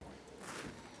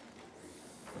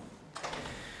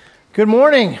Good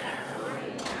morning.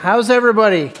 How's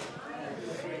everybody?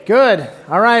 Good.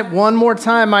 All right, one more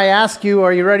time I ask you,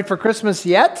 are you ready for Christmas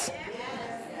yet?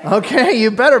 Okay,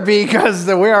 you better be because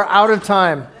we are out of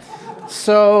time.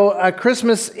 So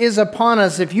Christmas is upon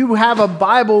us. If you have a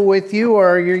Bible with you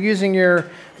or you're using your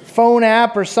phone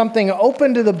app or something,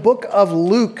 open to the book of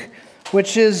Luke,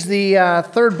 which is the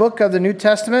third book of the New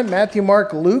Testament, Matthew,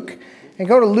 Mark, Luke. And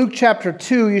go to Luke chapter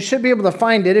 2. You should be able to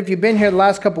find it if you've been here the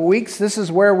last couple of weeks. This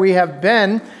is where we have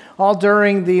been all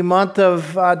during the month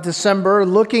of December,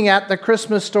 looking at the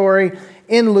Christmas story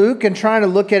in Luke and trying to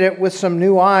look at it with some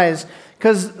new eyes.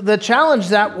 Because the challenge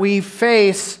that we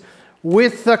face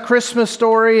with the Christmas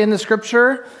story in the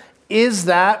Scripture is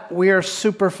that we are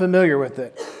super familiar with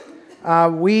it.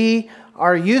 We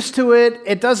are used to it.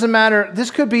 It doesn't matter.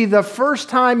 This could be the first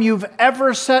time you've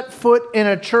ever set foot in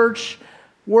a church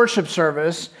worship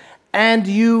service, and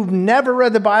you've never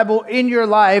read the Bible in your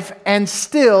life, and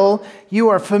still you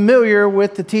are familiar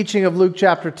with the teaching of Luke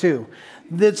chapter 2.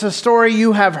 It's a story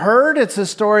you have heard. It's a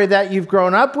story that you've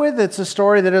grown up with. It's a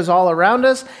story that is all around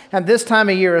us, and this time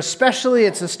of year especially,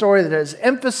 it's a story that is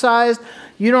emphasized.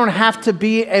 You don't have to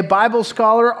be a Bible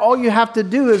scholar. All you have to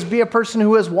do is be a person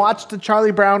who has watched the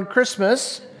Charlie Brown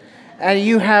Christmas, and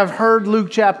you have heard Luke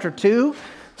chapter 2.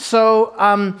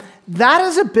 So, that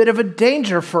is a bit of a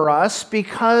danger for us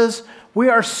because we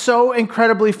are so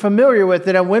incredibly familiar with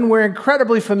it. And when we're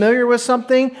incredibly familiar with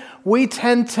something, we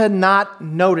tend to not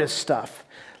notice stuff.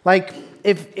 Like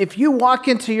if you walk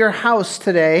into your house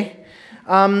today,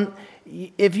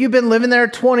 if you've been living there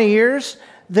 20 years,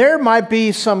 there might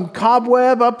be some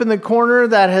cobweb up in the corner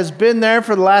that has been there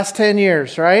for the last 10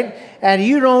 years, right? And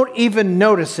you don't even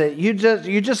notice it. You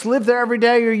just live there every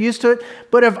day. You're used to it.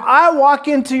 But if I walk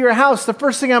into your house, the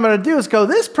first thing I'm going to do is go,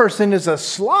 this person is a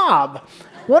slob.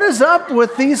 What is up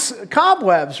with these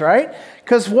cobwebs, right?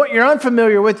 Because what you're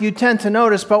unfamiliar with, you tend to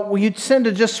notice, but you tend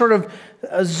to just sort of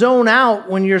zone out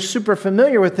when you're super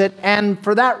familiar with it. And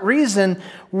for that reason,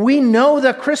 we know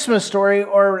the Christmas story,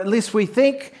 or at least we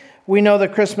think we know the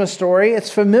Christmas story.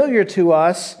 It's familiar to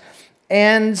us.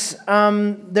 And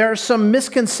there are some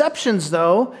misconceptions,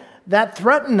 though, that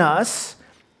threaten us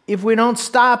if we don't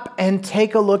stop and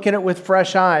take a look at it with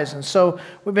fresh eyes. And so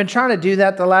we've been trying to do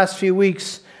that the last few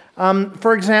weeks.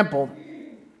 For example,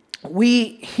 we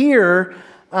hear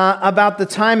about the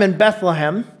time in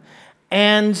Bethlehem,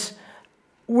 and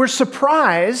we're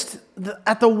surprised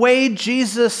at the way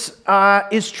Jesus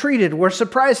is treated. We're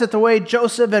surprised at the way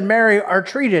Joseph and Mary are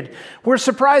treated. We're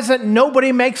surprised that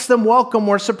nobody makes them welcome.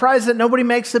 We're surprised that nobody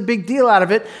makes a big deal out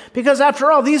of it because,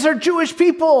 after all, these are Jewish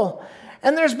people.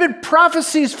 And there's been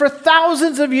prophecies for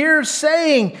thousands of years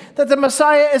saying that the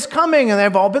Messiah is coming, and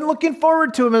they've all been looking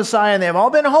forward to a Messiah, and they've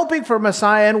all been hoping for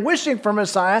Messiah and wishing for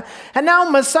Messiah. And now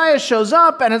Messiah shows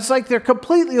up, and it's like they're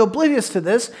completely oblivious to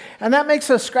this, and that makes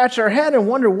us scratch our head and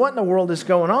wonder what in the world is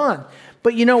going on.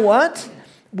 But you know what?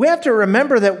 We have to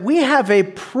remember that we have a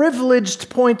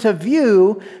privileged point of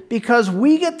view because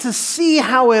we get to see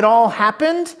how it all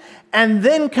happened and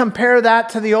then compare that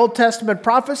to the Old Testament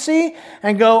prophecy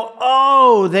and go,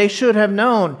 oh, they should have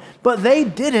known. But they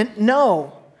didn't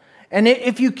know. And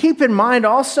if you keep in mind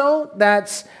also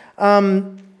that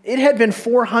it had been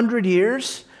 400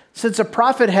 years since a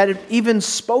prophet had even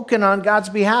spoken on God's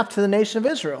behalf to the nation of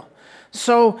Israel.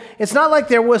 So it's not like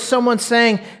there was someone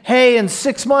saying, hey, in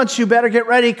 6 months you better get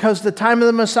ready because the time of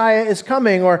the Messiah is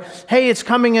coming, or hey, it's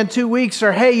coming in 2 weeks,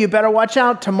 or hey, you better watch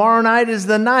out. Tomorrow night is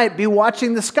the night. Be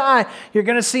watching the sky. You're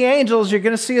going to see angels. You're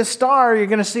going to see a star. You're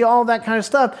going to see all that kind of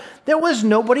stuff. There was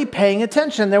nobody paying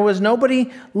attention. There was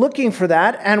nobody looking for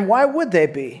that. And why would they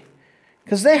be?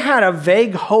 Because they had a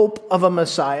vague hope of a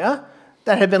Messiah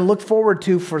that had been looked forward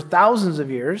to for thousands of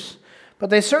years, but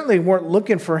they certainly weren't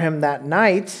looking for him that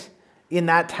night. In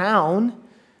that town,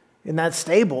 in that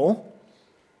stable,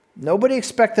 nobody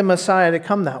expected the Messiah to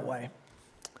come that way.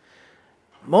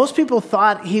 Most people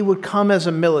thought he would come as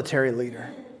a military leader.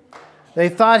 They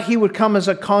thought he would come as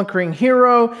a conquering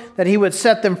hero, that he would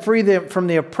set them free from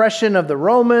the oppression of the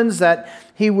Romans, that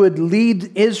he would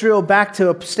lead Israel back to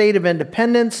a state of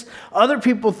independence. Other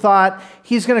people thought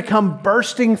he's going to come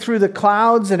bursting through the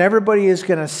clouds and everybody is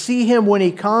going to see him when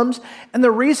he comes. And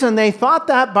the reason they thought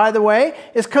that, by the way,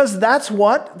 is because that's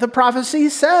what the prophecy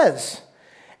says.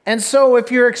 And so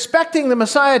if you're expecting the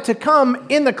Messiah to come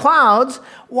in the clouds,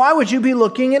 why would you be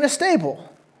looking in a stable?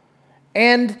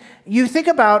 And you think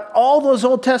about all those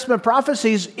Old Testament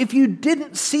prophecies, if you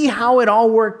didn't see how it all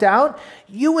worked out,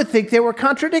 you would think they were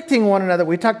contradicting one another.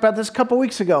 We talked about this a couple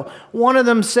weeks ago. One of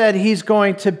them said he's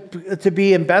going to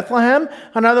be in Bethlehem.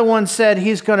 Another one said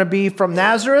he's going to be from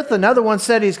Nazareth. Another one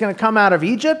said he's going to come out of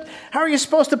Egypt. How are you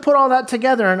supposed to put all that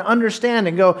together and understand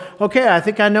and go, okay, I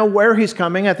think I know where he's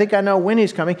coming. I think I know when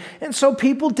he's coming. And so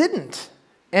people didn't.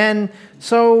 And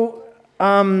so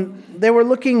they were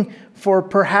looking for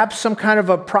perhaps some kind of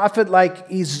a prophet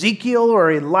like Ezekiel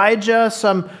or Elijah,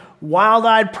 some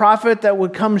wild-eyed prophet that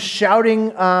would come shouting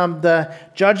the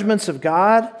judgments of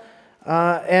God.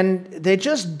 And they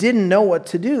just didn't know what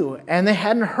to do. And they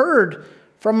hadn't heard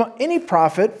from any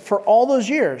prophet for all those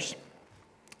years.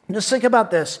 Just think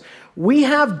about this. We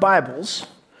have Bibles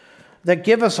that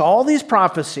give us all these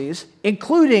prophecies,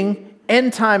 including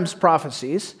end times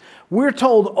prophecies. We're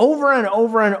told over and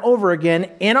over and over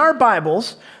again in our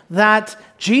Bibles that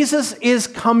Jesus is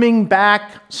coming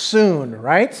back soon,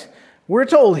 right? We're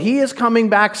told he is coming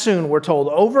back soon. We're told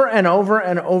over and over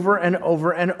and over and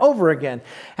over and over again.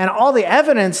 And all the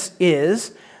evidence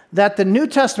is that the New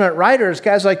Testament writers,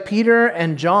 guys like Peter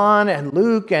and John and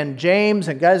Luke and James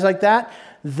and guys like that,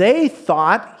 they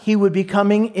thought he would be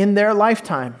coming in their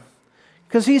lifetime.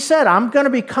 Because he said, I'm going to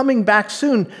be coming back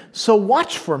soon, so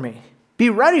watch for me. Be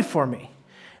ready for me.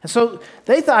 And so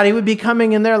they thought he would be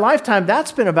coming in their lifetime.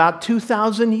 That's been about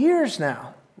 2,000 years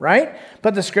now, right?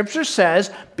 But the scripture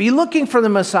says, be looking for the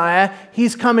Messiah.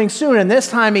 He's coming soon. And this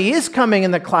time he is coming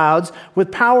in the clouds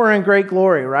with power and great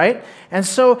glory, right? And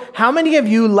so how many of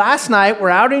you last night were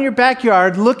out in your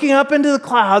backyard looking up into the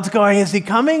clouds going, is he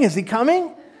coming? Is he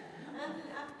coming?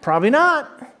 Probably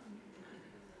not.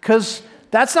 Because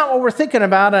that's not what we're thinking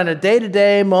about on a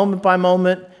day-to-day,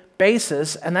 moment-by-moment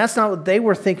basis. And that's not what they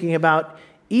were thinking about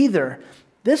either.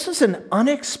 This is an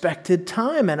unexpected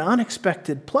time, an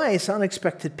unexpected place,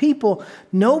 unexpected people.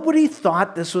 Nobody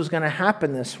thought this was going to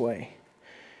happen this way.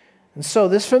 And so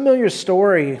this familiar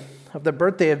story of the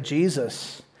birthday of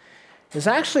Jesus is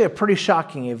actually a pretty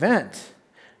shocking event.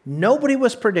 Nobody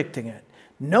was predicting it.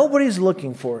 Nobody's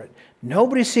looking for it.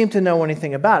 Nobody seemed to know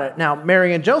anything about it. Now,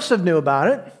 Mary and Joseph knew about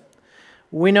it.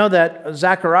 We know that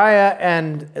Zechariah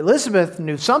and Elizabeth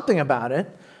knew something about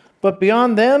it. But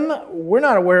beyond them, we're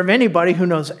not aware of anybody who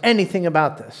knows anything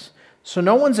about this. So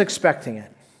no one's expecting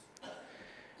it.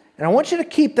 And I want you to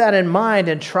keep that in mind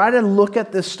and try to look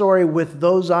at this story with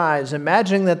those eyes,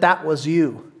 imagining that that was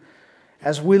you.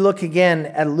 As we look again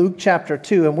at Luke chapter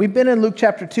 2. And we've been in Luke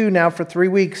chapter 2 now for 3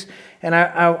 weeks. And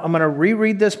I'm going to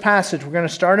reread this passage. We're going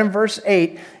to start in verse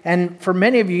 8. And for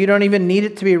many of you, you don't even need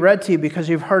it to be read to you because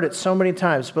you've heard it so many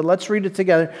times. But let's read it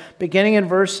together. Beginning in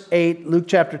verse 8, Luke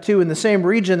chapter 2. In the same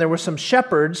region, there were some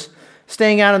shepherds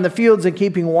staying out in the fields and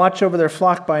keeping watch over their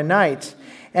flock by night.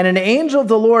 And an angel of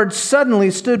the Lord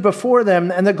suddenly stood before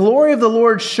them, and the glory of the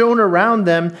Lord shone around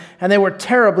them, and they were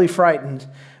terribly frightened.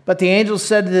 But the angel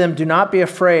said to them, do not be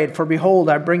afraid, for behold,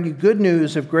 I bring you good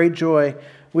news of great joy,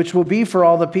 which will be for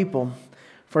all the people.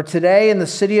 For today in the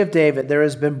city of David there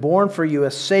has been born for you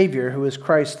a Savior who is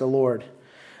Christ the Lord.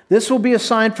 This will be a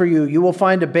sign for you. You will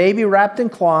find a baby wrapped in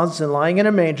cloths and lying in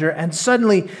a manger. And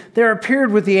suddenly there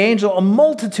appeared with the angel a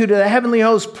multitude of the heavenly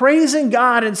hosts, praising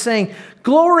God and saying,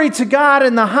 glory to God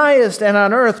in the highest, and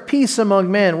on earth peace among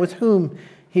men with whom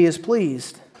he is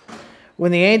pleased.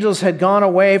 When the angels had gone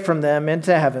away from them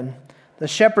into heaven, the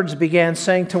shepherds began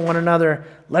saying to one another,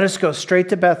 let us go straight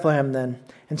to Bethlehem then,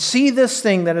 and see this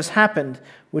thing that has happened,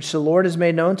 which the Lord has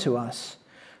made known to us.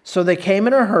 So they came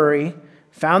in a hurry,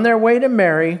 found their way to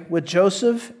Mary with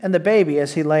Joseph and the baby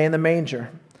as he lay in the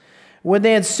manger. When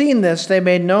they had seen this, they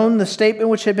made known the statement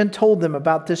which had been told them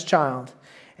about this child.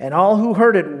 And all who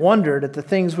heard it wondered at the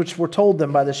things which were told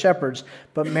them by the shepherds.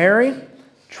 But Mary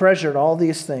treasured all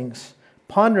these things,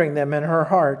 pondering them in her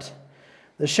heart.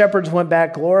 The shepherds went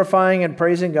back glorifying and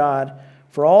praising God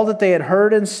for all that they had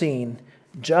heard and seen,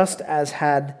 just as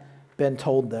had been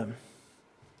told them.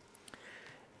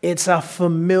 It's a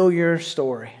familiar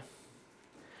story.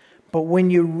 But when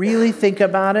you really think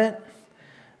about it,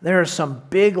 there are some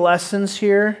big lessons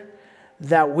here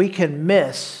that we can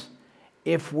miss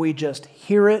if we just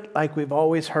hear it like we've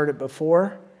always heard it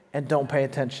before and don't pay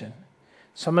attention.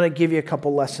 So I'm going to give you a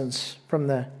couple lessons from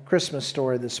the Christmas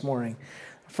story this morning.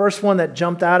 The first one that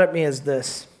jumped out at me is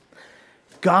this.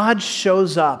 God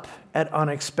shows up at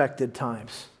unexpected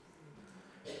times.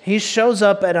 He shows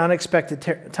up at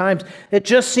unexpected times. It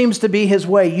just seems to be his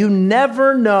way. You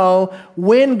never know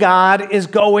when God is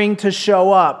going to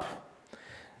show up.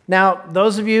 Now,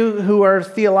 those of you who are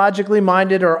theologically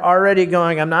minded are already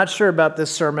going, I'm not sure about this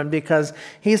sermon because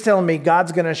he's telling me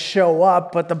God's going to show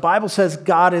up, but the Bible says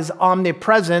God is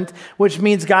omnipresent, which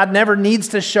means God never needs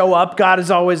to show up. God is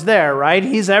always there, right?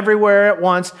 He's everywhere at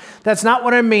once. That's not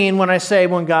what I mean when I say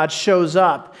when God shows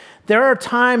up. There are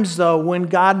times, though, when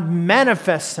God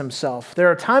manifests himself. There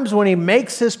are times when he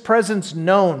makes his presence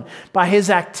known by his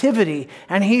activity,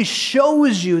 and he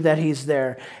shows you that he's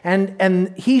there.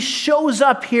 And he shows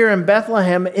up here in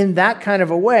Bethlehem in that kind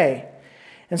of a way.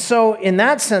 And so, in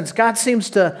that sense, God seems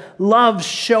to love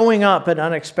showing up at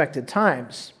unexpected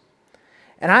times.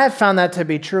 And I have found that to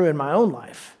be true in my own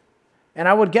life. And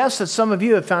I would guess that some of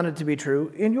you have found it to be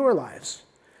true in your lives.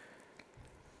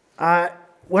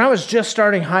 When I was just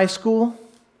starting high school,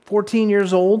 14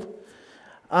 years old,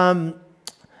 I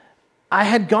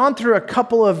had gone through a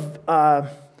couple of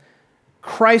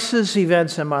crisis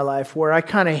events in my life where I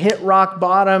kind of hit rock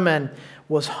bottom and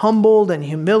was humbled and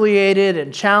humiliated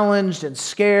and challenged and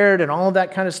scared and all of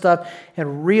that kind of stuff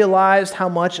and realized how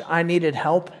much I needed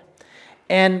help.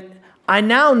 And I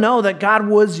now know that God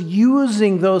was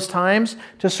using those times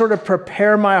to sort of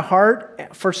prepare my heart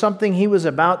for something he was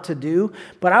about to do.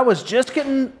 But I was just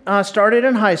getting started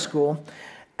in high school,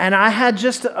 and I had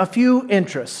just a few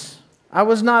interests. I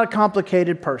was not a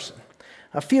complicated person.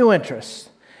 A few interests.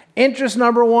 Interest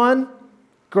number one,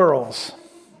 girls.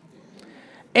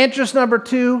 Interest number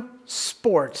two,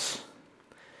 sports.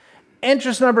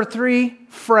 Interest number three,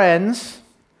 friends.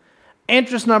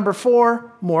 Interest number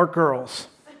four, more girls.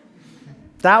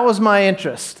 That was my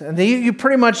interest. And you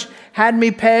pretty much had me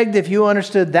pegged if you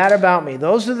understood that about me.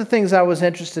 Those are the things I was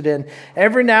interested in.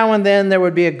 Every now and then there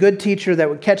would be a good teacher that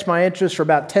would catch my interest for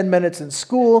about 10 minutes in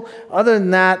school. Other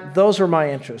than that, those were my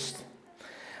interests.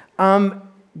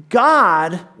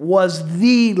 God was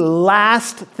the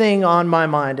last thing on my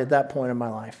mind at that point in my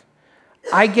life.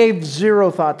 I gave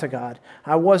zero thought to God.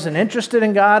 I wasn't interested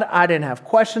in God. I didn't have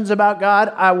questions about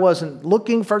God. I wasn't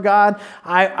looking for God.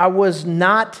 I was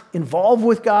not involved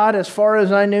with God as far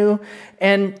as I knew.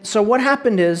 And so what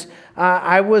happened is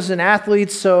I was an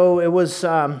athlete, so it was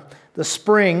the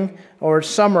spring or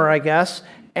summer, I guess,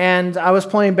 and I was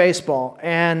playing baseball.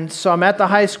 And so I'm at the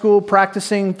high school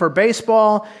practicing for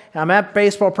baseball. I'm at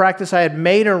baseball practice. I had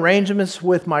made arrangements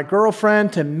with my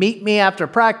girlfriend to meet me after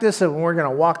practice, and we're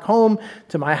going to walk home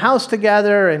to my house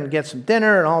together and get some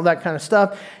dinner and all that kind of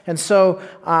stuff. And so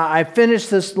I finished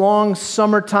this long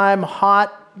summertime,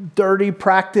 hot, dirty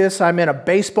practice. I'm in a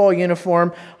baseball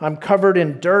uniform. I'm covered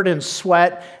in dirt and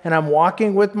sweat, and I'm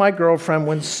walking with my girlfriend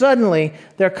when suddenly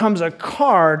there comes a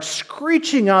car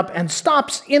screeching up and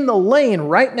stops in the lane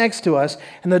right next to us,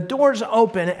 and the doors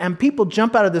open, and people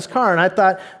jump out of this car, and I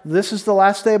thought, this is the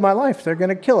last day of my life. They're going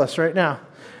to kill us right now.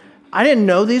 I didn't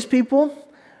know these people,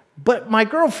 but my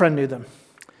girlfriend knew them.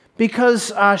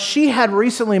 Because she had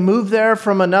recently moved there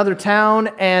from another town,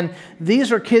 and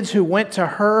these are kids who went to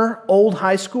her old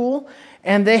high school,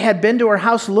 and they had been to her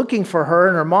house looking for her,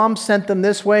 and her mom sent them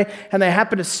this way, and they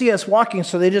happened to see us walking,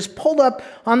 so they just pulled up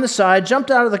on the side, jumped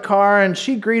out of the car, and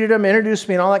she greeted them, introduced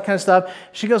me, and all that kind of stuff.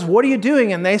 She goes, "What are you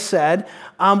doing?" And they said,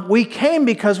 "We came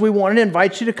because we wanted to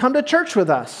invite you to come to church with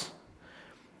us."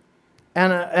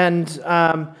 And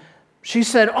she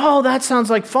said, "Oh, that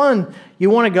sounds like fun. You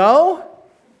want to go?"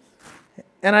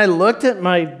 And I looked at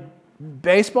my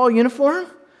baseball uniform,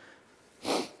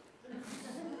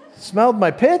 smelled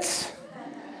my pits,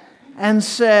 and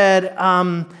said,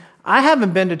 I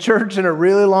haven't been to church in a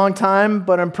really long time,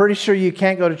 but I'm pretty sure you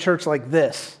can't go to church like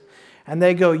this. And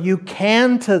they go, "You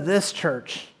can to this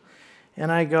church."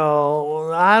 And I go,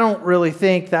 "Well, I don't really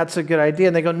think that's a good idea."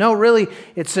 And they go, "No, really,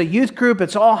 it's a youth group.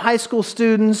 It's all high school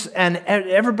students, and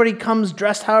everybody comes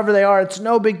dressed however they are. It's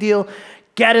no big deal.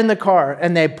 Get in the car."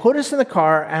 And they put us in the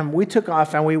car, and we took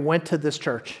off, and we went to this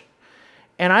church.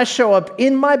 And I show up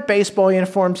in my baseball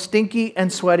uniform, stinky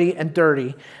and sweaty and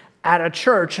dirty, at a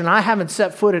church, and I haven't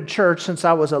set foot in church since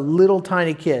I was a little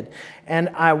tiny kid. And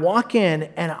I walk in,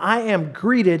 and I am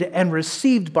greeted and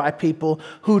received by people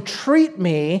who treat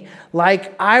me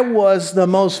like I was the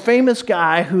most famous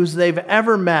guy they've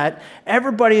ever met.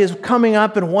 Everybody is coming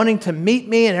up and wanting to meet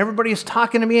me, and everybody is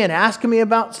talking to me and asking me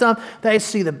about stuff. They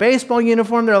see the baseball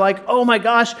uniform. They're like, "Oh my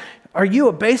gosh, are you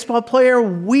a baseball player?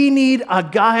 We need a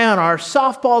guy on our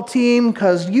softball team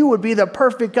because you would be the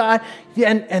perfect guy."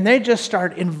 And they just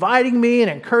start inviting me and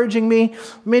encouraging me.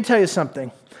 Let me tell you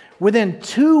something. Within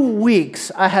 2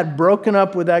 weeks, I had broken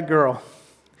up with that girl.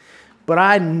 But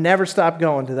I never stopped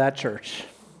going to that church.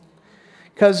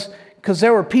 Because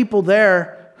there were people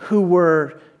there who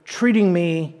were treating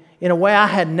me in a way I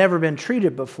had never been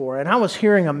treated before. And I was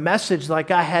hearing a message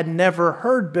like I had never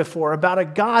heard before about a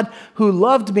God who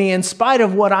loved me in spite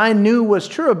of what I knew was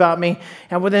true about me.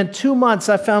 And within 2 months,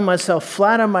 I found myself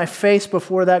flat on my face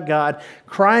before that God,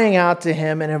 crying out to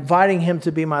him and inviting him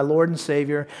to be my Lord and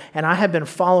Savior. And I have been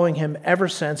following him ever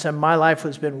since, and my life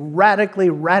has been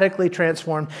radically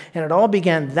transformed. And it all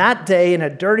began that day in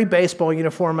a dirty baseball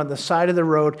uniform on the side of the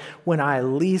road when I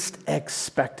least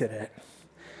expected it.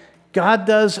 God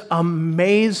does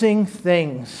amazing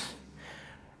things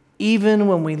even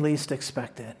when we least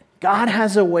expect it. God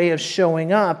has a way of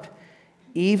showing up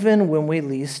even when we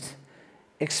least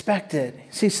expect it.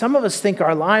 See, some of us think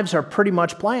our lives are pretty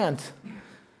much planned.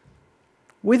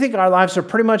 We think our lives are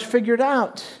pretty much figured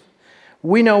out.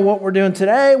 We know what we're doing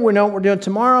today. We know what we're doing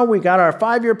tomorrow. We got our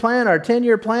 5-year plan, our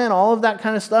 10-year plan, all of that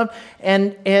kind of stuff.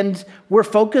 And we're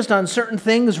focused on certain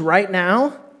things right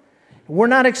now. We're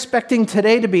not expecting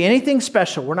today to be anything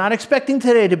special. We're not expecting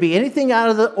today to be anything out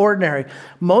of the ordinary.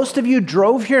 Most of you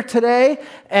drove here today,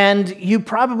 and you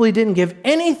probably didn't give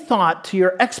any thought to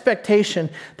your expectation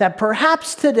that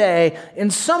perhaps today,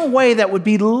 in some way that would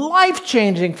be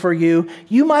life-changing for you,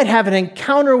 you might have an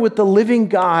encounter with the living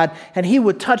God, and he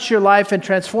would touch your life and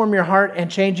transform your heart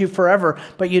and change you forever.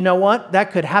 But you know what?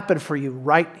 That could happen for you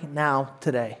right now,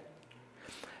 today.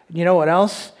 You know what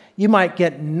else? You might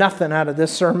get nothing out of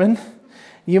this sermon.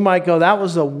 You might go, that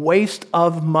was a waste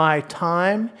of my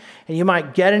time. And you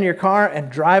might get in your car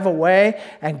and drive away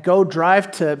and go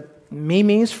drive to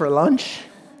Mimi's for lunch.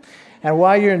 And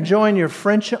while you're enjoying your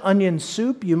French onion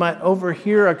soup, you might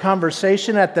overhear a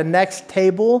conversation at the next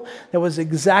table that was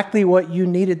exactly what you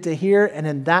needed to hear. And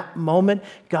in that moment,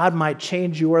 God might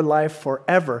change your life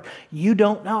forever. You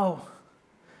don't know.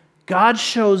 God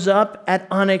shows up at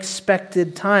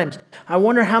unexpected times. I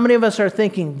wonder how many of us are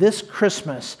thinking, this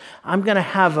Christmas, I'm going to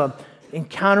have an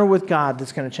encounter with God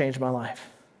that's going to change my life.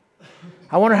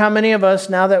 I wonder how many of us,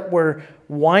 now that we're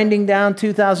winding down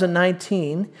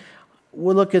 2019,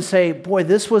 will look and say, boy,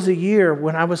 this was a year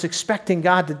when I was expecting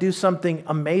God to do something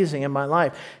amazing in my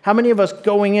life. How many of us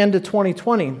going into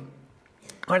 2020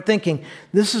 are thinking,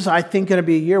 this is, I think, going to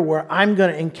be a year where I'm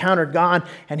going to encounter God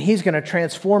and he's going to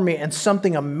transform me and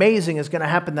something amazing is going to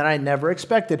happen that I never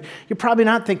expected. You're probably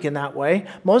not thinking that way.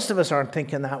 Most of us aren't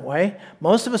thinking that way.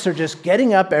 Most of us are just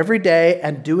getting up every day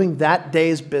and doing that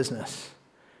day's business.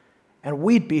 And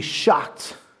we'd be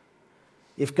shocked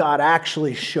if God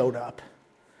actually showed up.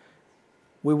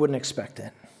 We wouldn't expect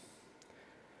it.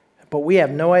 But we have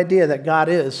no idea that God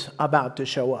is about to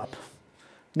show up.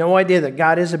 No idea that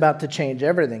God is about to change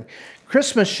everything.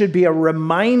 Christmas should be a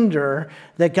reminder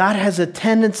that God has a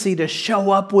tendency to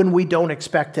show up when we don't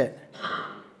expect it.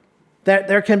 That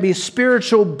there can be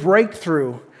spiritual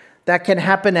breakthrough that can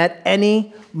happen at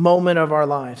any moment of our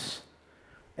lives.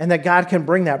 And that God can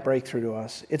bring that breakthrough to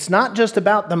us. It's not just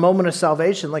about the moment of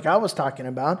salvation like I was talking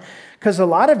about, because a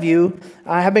lot of you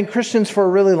have been Christians for a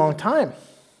really long time.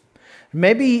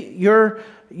 Maybe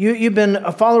you've been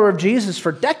a follower of Jesus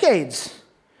for decades.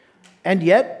 And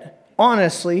yet,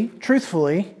 honestly,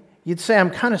 truthfully, you'd say, I'm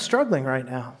kind of struggling right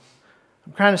now.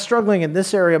 I'm kind of struggling in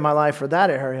this area of my life or that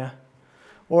area.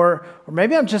 Or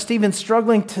maybe I'm just even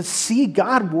struggling to see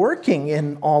God working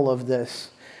in all of this.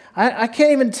 I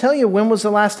can't even tell you when was the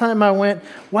last time I went,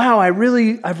 wow, I've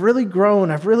really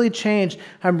grown, I've really changed,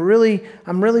 I'm really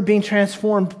being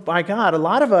transformed by God. A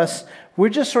lot of us, we're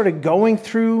just sort of going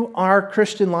through our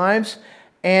Christian lives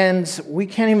and we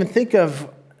can't even think of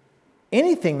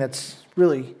anything that's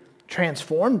really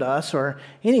transformed us or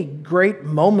any great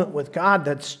moment with God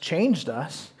that's changed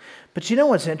us. But you know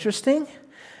what's interesting?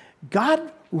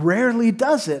 God rarely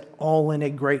does it all in a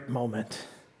great moment.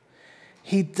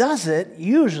 He does it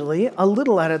usually a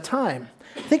little at a time.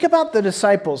 Think about the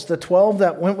disciples, the 12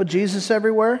 that went with Jesus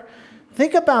everywhere.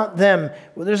 Think about them.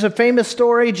 Well, there's a famous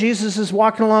story. Jesus is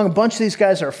walking along. A bunch of these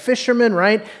guys are fishermen,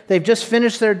 right? They've just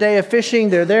finished their day of fishing.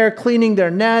 They're there cleaning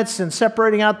their nets and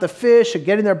separating out the fish and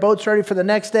getting their boats ready for the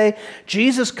next day.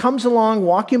 Jesus comes along,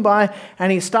 walking by,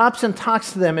 and he stops and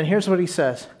talks to them. And here's what he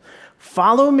says.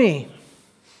 Follow me,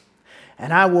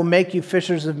 and I will make you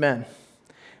fishers of men.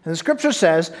 And the scripture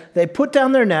says they put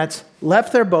down their nets,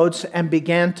 left their boats, and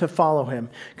began to follow him.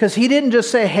 Because he didn't just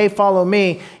say, hey, follow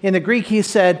me. In the Greek, he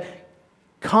said,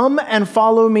 come and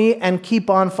follow me and keep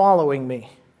on following me.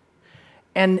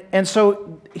 And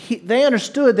so they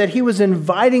understood that he was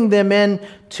inviting them in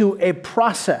to a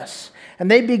process. and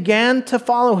they began to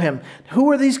follow him. Who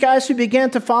were these guys who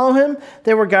began to follow him?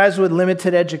 They were guys with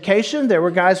limited education. They were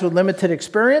guys with limited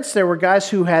experience. They were guys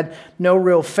who had no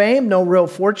real fame, no real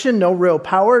fortune, no real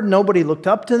power. Nobody looked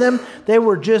up to them. They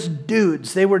were just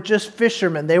dudes. They were just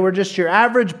fishermen. They were just your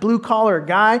average blue-collar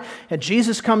guy. And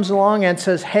Jesus comes along and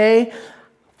says, hey,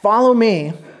 follow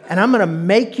me, and I'm going to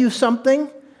make you something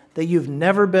that you've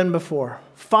never been before.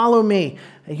 Follow me,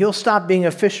 and you'll stop being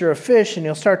a fisher of fish, and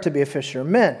you'll start to be a fisher of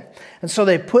men. And so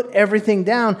they put everything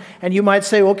down, and you might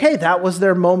say, okay, that was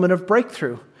their moment of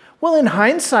breakthrough. Well, in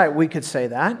hindsight, we could say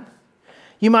that.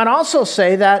 You might also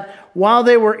say that while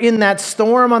they were in that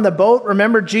storm on the boat,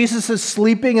 remember Jesus is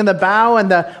sleeping in the bow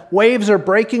and the waves are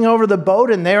breaking over the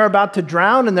boat and they're about to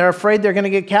drown and they're afraid they're going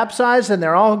to get capsized and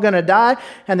they're all going to die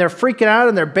and they're freaking out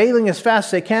and they're bailing as fast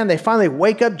as they can. They finally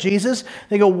wake up Jesus.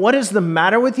 They go, what is the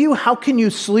matter with you? How can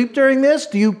you sleep during this?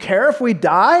 Do you care if we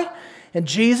die? And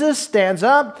Jesus stands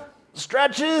up,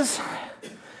 stretches,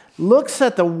 looks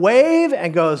at the wave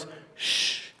and goes,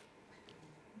 shh.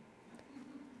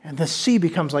 And the sea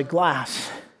becomes like glass.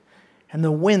 And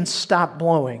the wind stopped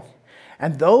blowing.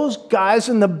 And those guys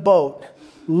in the boat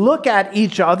look at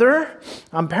each other.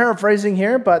 I'm paraphrasing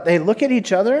here, but they look at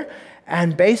each other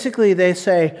and basically they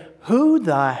say, who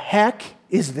the heck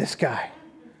is this guy?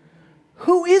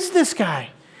 Who is this guy?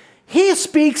 He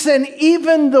speaks and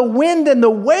even the wind and the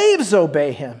waves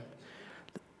obey him.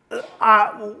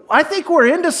 I think we're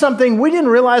into something we didn't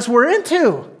realize we're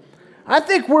into. I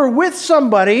think we're with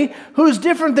somebody who's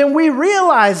different than we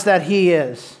realize that he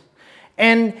is.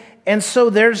 And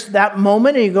so there's that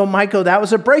moment, and you go, Michael, that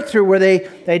was a breakthrough where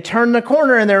they turned the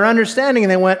corner in their understanding, and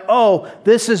they went, oh,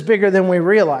 this is bigger than we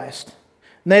realized.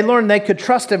 And they learned they could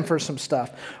trust him for some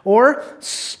stuff. Or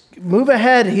move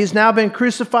ahead, he's now been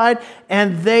crucified,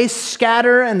 and they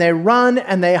scatter and they run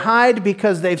and they hide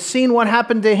because they've seen what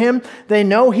happened to him. They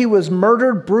know he was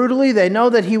murdered brutally. They know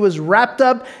that he was wrapped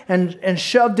up and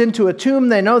shoved into a tomb.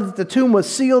 They know that the tomb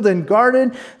was sealed and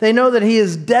guarded. They know that he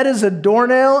is dead as a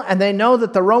doornail, and they know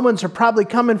that the Romans are probably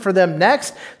coming for them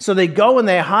next. So they go and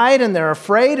they hide and they're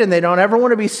afraid and they don't ever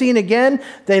want to be seen again.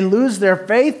 They lose their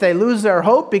faith. They lose their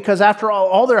hope because after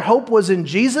all their hope was in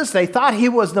Jesus. They thought he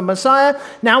was the Messiah.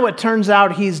 Now it turns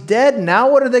out he's dead.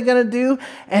 Now what are they going to do?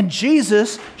 And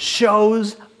Jesus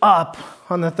shows up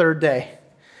on the third day.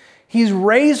 He's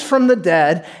raised from the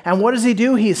dead, and what does he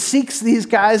do? He seeks these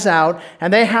guys out,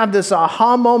 and they have this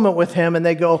aha moment with him, and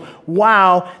they go,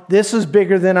 wow, this is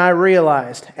bigger than I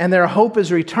realized. And their hope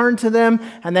is returned to them,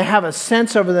 and they have a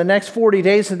sense over the next 40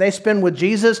 days that they spend with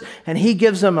Jesus, and he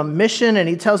gives them a mission, and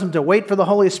he tells them to wait for the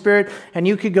Holy Spirit, and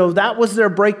you could go, that was their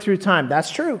breakthrough time. That's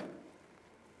true.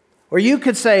 Or you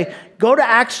could say, go to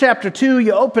Acts chapter 2,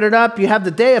 you open it up, you have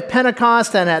the day of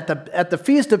Pentecost, and at the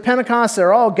feast of Pentecost,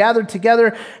 they're all gathered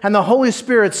together, and the Holy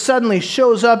Spirit suddenly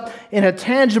shows up in a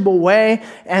tangible way,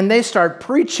 and they start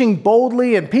preaching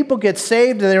boldly, and people get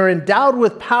saved, and they're endowed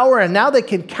with power, and now they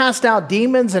can cast out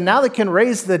demons, and now they can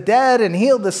raise the dead and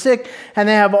heal the sick, and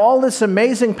they have all this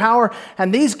amazing power,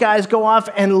 and these guys go off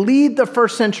and lead the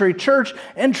first century church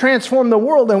and transform the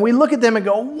world, and we look at them and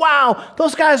go, wow,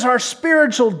 those guys are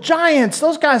spiritual giants,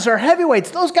 those guys are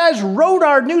heavyweights. Those guys wrote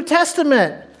our New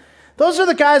Testament. Those are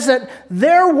the guys that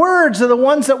their words are the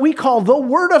ones that we call the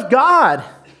Word of God.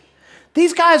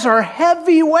 These guys are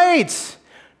heavyweights.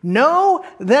 No,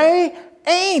 they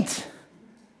ain't.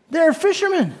 They're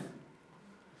fishermen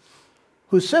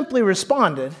who simply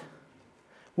responded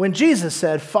when Jesus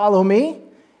said, follow me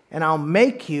and I'll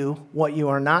make you what you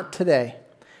are not today.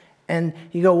 And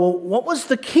you go, well, what was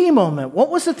the key moment? What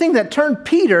was the thing that turned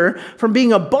Peter from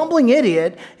being a bumbling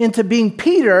idiot into being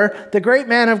Peter, the great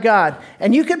man of God?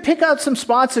 And you could pick out some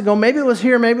spots and go, maybe it was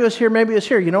here, maybe it was here, maybe it was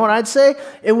here. You know what I'd say?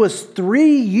 It was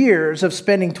 3 years of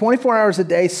spending 24 hours a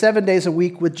day, 7 days a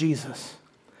week with Jesus.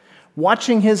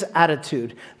 Watching his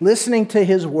attitude, listening to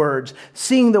his words,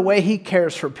 seeing the way he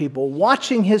cares for people,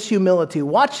 watching his humility,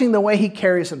 watching the way he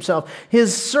carries himself,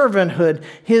 his servanthood,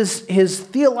 his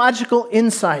theological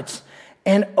insights.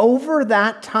 And over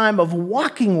that time of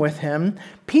walking with him,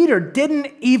 Peter didn't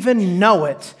even know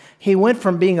it. He went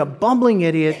from being a bumbling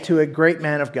idiot to a great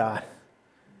man of God.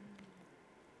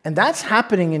 And that's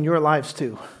happening in your lives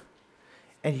too.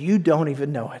 And you don't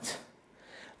even know it.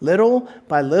 Little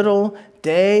by little,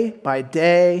 day by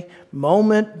day,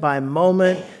 moment by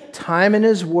moment, time in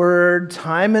his word,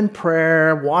 time in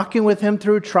prayer, walking with him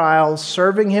through trials,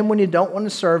 serving him when you don't want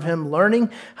to serve him, learning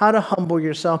how to humble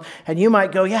yourself. And you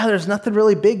might go, yeah, there's nothing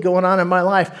really big going on in my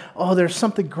life. Oh, there's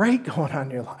something great going on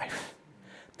in your life.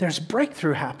 There's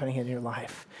breakthrough happening in your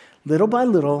life. Little by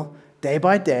little, day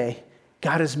by day,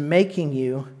 God is making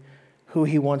you who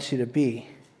he wants you to be.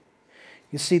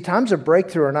 You see, times of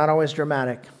breakthrough are not always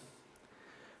dramatic.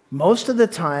 Most of the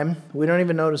time, we don't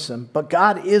even notice them, but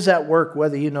God is at work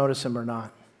whether you notice him or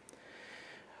not.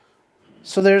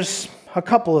 So there's a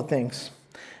couple of things.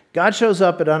 God shows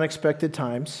up at unexpected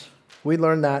times. We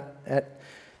learned that at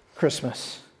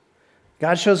Christmas.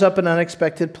 God shows up in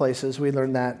unexpected places. We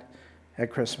learned that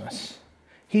at Christmas.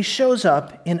 He shows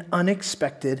up in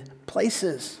unexpected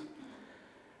places.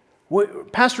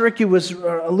 Pastor Ricky was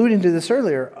alluding to this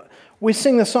earlier. We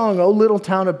sing the song, "O Little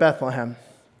Town of Bethlehem."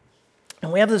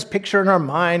 And we have this picture in our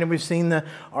mind, and we've seen the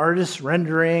artist's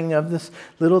rendering of this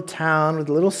little town with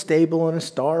a little stable and a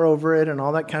star over it and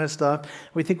all that kind of stuff.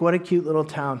 We think, what a cute little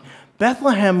town.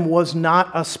 Bethlehem was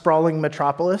not a sprawling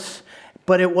metropolis,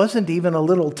 but it wasn't even a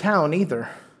little town either.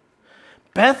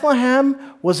 Bethlehem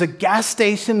was a gas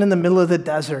station in the middle of the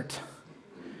desert.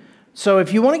 So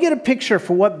if you want to get a picture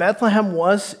for what Bethlehem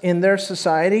was in their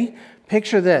society,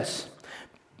 picture this.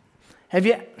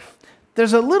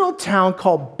 There's a little town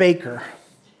called Baker.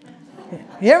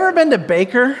 You ever been to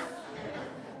Baker?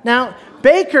 Now,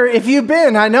 Baker, if you've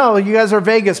been, I know you guys are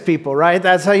Vegas people, right?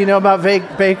 That's how you know about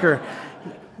Baker.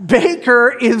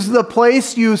 Baker is the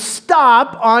place you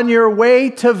stop on your way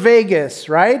to Vegas,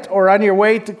 right? Or on your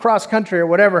way to cross country or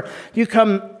whatever. You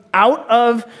come out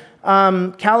of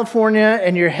California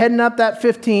and you're heading up that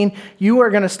 15, you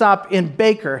are going to stop in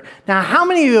Baker. Now, how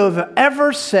many of you have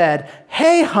ever said,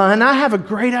 "Hey, hon, I have a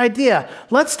great idea.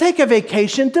 Let's take a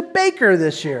vacation to Baker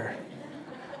this year"?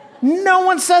 No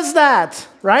one says that,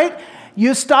 right?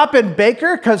 You stop in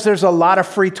Baker because there's a lot of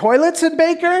free toilets in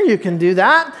Baker. You can do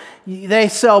that. They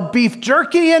sell beef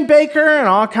jerky in Baker and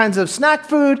all kinds of snack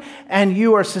food, and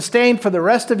you are sustained for the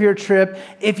rest of your trip.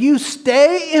 If you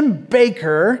stay in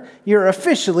Baker, you're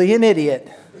officially an idiot,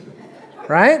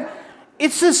 right?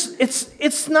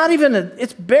 It's not even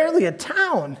it's barely a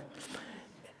town.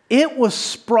 It was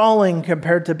sprawling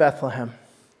compared to Bethlehem.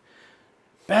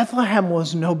 Bethlehem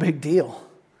was no big deal.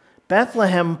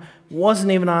 Bethlehem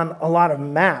wasn't even on a lot of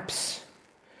maps.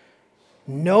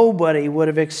 Nobody would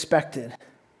have expected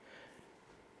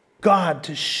God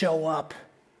to show up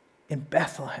in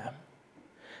Bethlehem.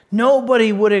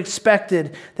 Nobody would have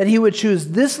expected that he would choose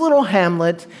this little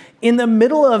hamlet in the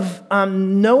middle of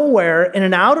nowhere in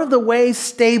an out-of-the-way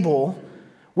stable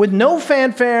with no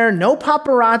fanfare, no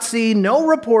paparazzi, no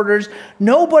reporters,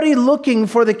 nobody looking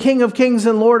for the King of Kings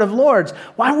and Lord of Lords.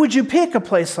 Why would you pick a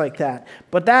place like that?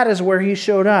 But that is where he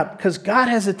showed up, because God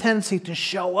has a tendency to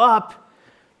show up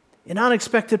in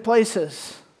unexpected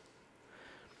places.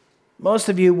 Most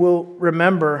of you will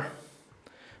remember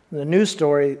the news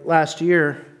story last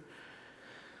year.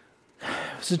 It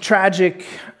was a tragic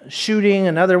shooting,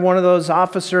 another one of those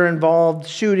officer-involved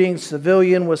shootings.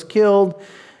 Civilian was killed,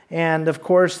 and of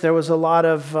course there was a lot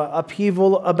of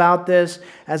upheaval about this.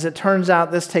 As it turns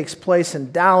out, this takes place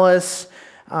in Dallas,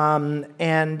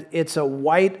 and it's a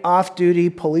white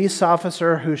off-duty police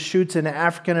officer who shoots an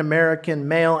African-American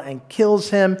male and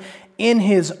kills him in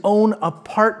his own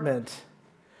apartment,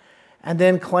 and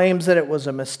then claims that it was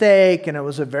a mistake and it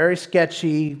was a very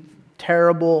sketchy,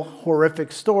 terrible,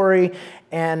 horrific story.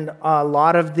 And a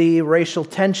lot of the racial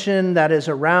tension that is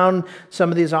around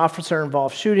some of these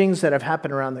officer-involved shootings that have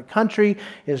happened around the country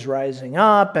is rising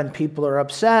up, and people are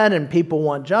upset, and people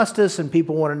want justice, and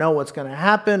people want to know what's going to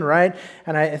happen, right?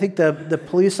 And I think the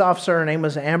police officer, her name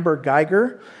was Amber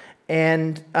Geiger,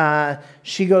 and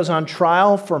she goes on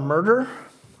trial for murder.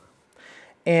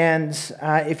 And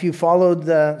if you followed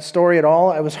the story at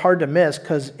all, it was hard to miss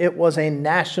because it was a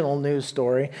national news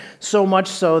story. So much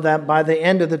so that by the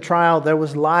end of the trial, there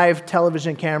was live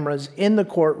television cameras in the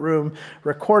courtroom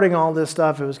recording all this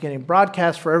stuff. It was getting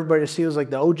broadcast for everybody to see. It was like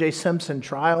the O.J. Simpson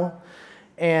trial.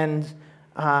 And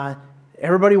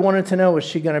everybody wanted to know, was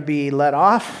she going to be let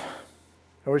off?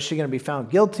 Or was she going to be found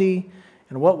guilty?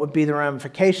 And what would be the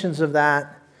ramifications of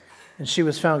that? And she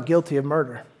was found guilty of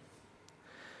murder.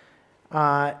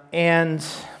 And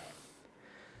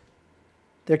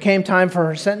there came time for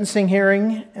her sentencing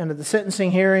hearing, and at the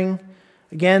sentencing hearing,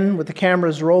 again, with the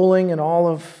cameras rolling and all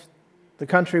of the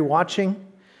country watching,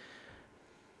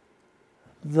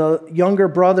 the younger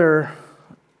brother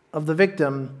of the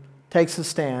victim takes a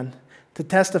stand to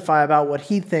testify about what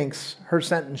he thinks her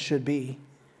sentence should be.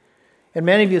 And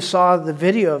many of you saw the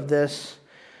video of this,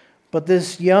 but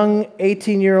this young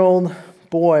 18-year-old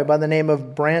boy by the name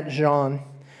of Brant Jean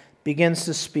begins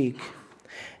to speak.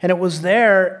 And it was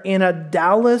there in a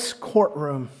Dallas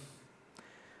courtroom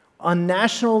on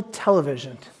national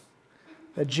television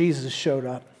that Jesus showed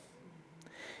up.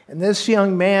 And this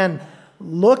young man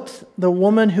looked the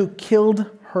woman who killed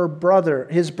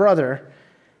his brother,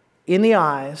 in the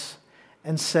eyes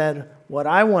and said, "What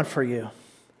I want for you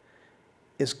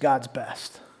is God's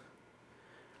best.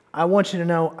 I want you to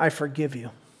know I forgive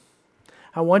you.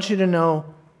 I want you to know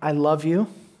I love you.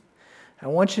 I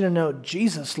want you to know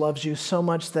Jesus loves you so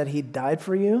much that he died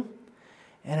for you.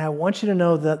 And I want you to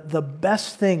know that the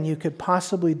best thing you could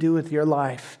possibly do with your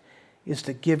life is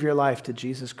to give your life to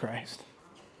Jesus Christ.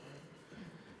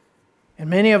 And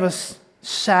many of us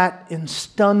sat in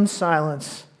stunned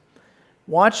silence,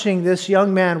 watching this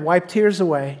young man wipe tears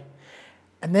away.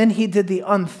 And then he did the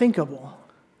unthinkable.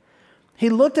 He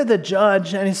looked at the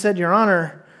judge and he said, "Your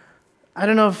Honor, I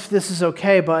don't know if this is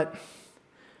okay, but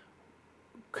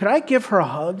could I give her a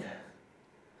hug?"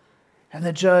 And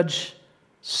the judge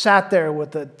sat there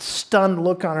with a stunned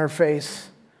look on her face,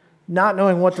 not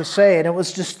knowing what to say. And it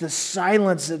was just this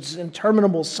silence, this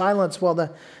interminable silence while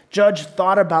the judge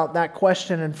thought about that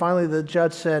question. And finally the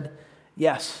judge said,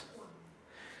 "Yes."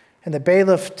 And the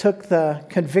bailiff took the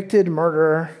convicted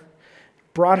murderer,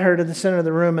 brought her to the center of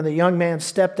the room, and the young man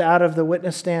stepped out of the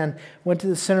witness stand, went to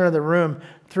the center of the room,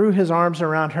 threw his arms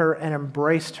around her and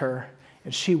embraced her.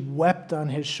 And she wept on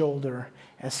his shoulder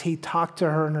as he talked to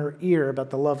her in her ear about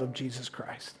the love of Jesus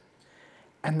Christ.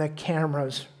 And the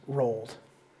cameras rolled.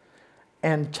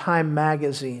 And Time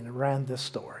magazine ran this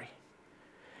story.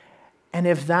 And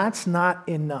if that's not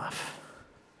enough,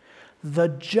 the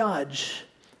judge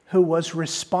who was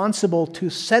responsible to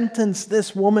sentence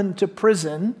this woman to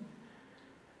prison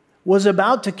was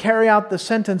about to carry out the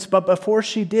sentence, but before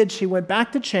she did, she went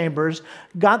back to chambers,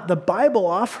 got the Bible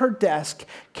off her desk,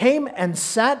 came and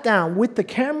sat down with the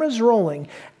cameras rolling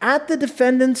at the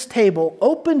defendant's table,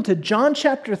 opened to John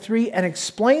chapter 3, and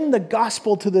explained the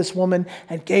gospel to this woman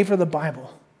and gave her the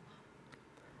Bible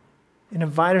and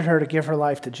invited her to give her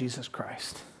life to Jesus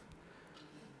Christ.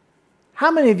 How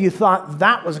many of you thought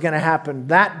that was going to happen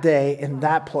that day in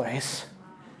that place?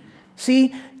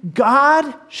 See,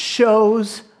 God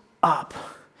shows up.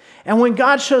 And when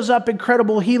God shows up,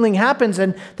 incredible healing happens.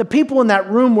 And the people in that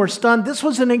room were stunned. This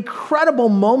was an incredible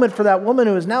moment for that woman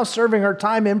who is now serving her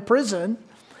time in prison.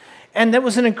 And that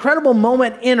was an incredible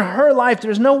moment in her life.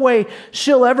 There's no way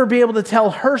she'll ever be able to tell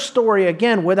her story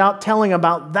again without telling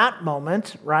about that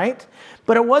moment, right?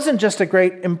 But it wasn't just a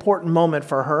great, important moment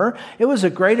for her. It was a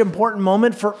great, important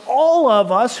moment for all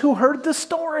of us who heard the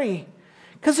story.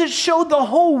 Because it showed the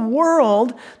whole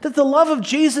world that the love of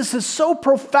Jesus is so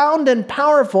profound and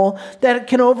powerful that it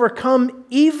can overcome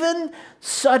even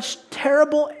such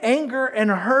terrible anger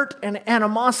and hurt and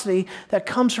animosity that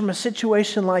comes from a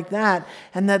situation like that,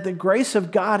 and that the grace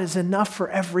of God is enough for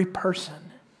every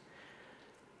person.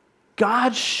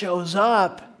 God shows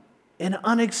up in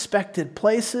unexpected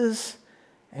places,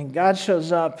 and God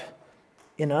shows up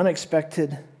in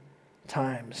unexpected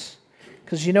times.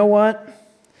 Because you know what?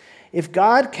 If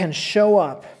God can show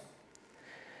up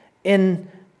in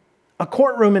a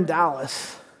courtroom in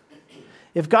Dallas,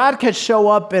 if God can show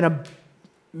up in a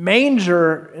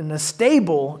manger in a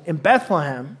stable in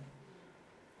Bethlehem,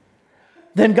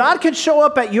 then God could show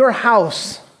up at your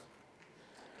house.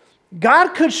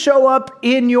 God could show up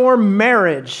in your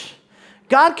marriage.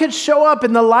 God could show up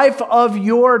in the life of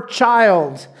your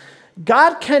child.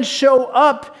 God can show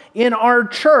up in our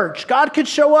church. God could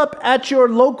show up at your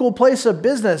local place of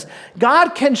business.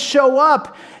 God can show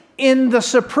up in the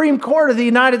Supreme Court of the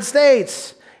United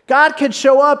States. God could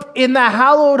show up in the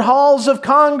hallowed halls of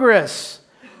Congress.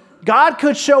 God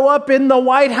could show up in the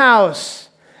White House.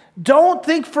 Don't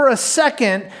think for a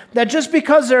second that just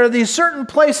because there are these certain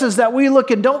places that we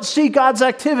look and don't see God's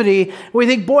activity, we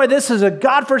think, boy, this is a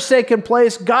God-forsaken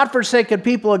place, God-forsaken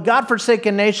people, a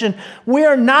God-forsaken nation. We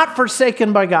are not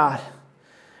forsaken by God.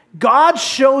 God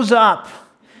shows up,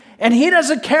 and he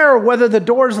doesn't care whether the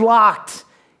door's locked.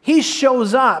 He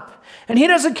shows up, and he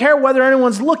doesn't care whether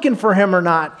anyone's looking for him or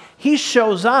not. He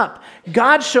shows up.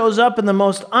 God shows up in the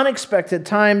most unexpected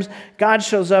times. God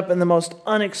shows up in the most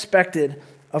unexpected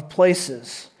of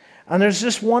places. And there's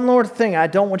just one more thing I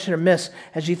don't want you to miss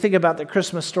as you think about the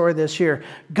Christmas story this year.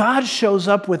 God shows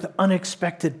up with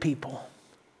unexpected people.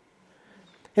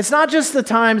 It's not just the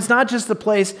time, it's not just the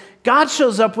place. God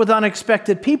shows up with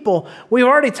unexpected people. We've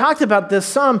already talked about this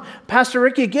some. Pastor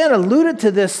Ricky again alluded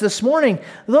to this morning.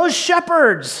 Those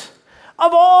shepherds,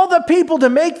 of all the people to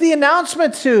make the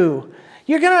announcement to,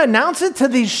 you're going to announce it to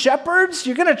these shepherds?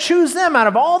 You're going to choose them out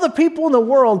of all the people in the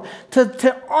world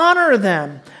to honor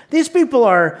them. These people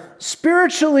are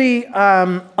spiritually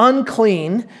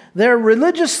unclean. They're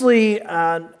religiously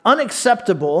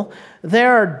unacceptable.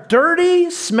 They're dirty,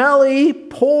 smelly,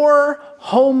 poor,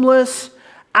 homeless,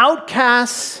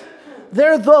 outcasts.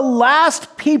 They're the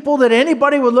last people that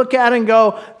anybody would look at and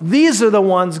go, these are the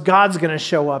ones God's going to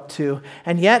show up to.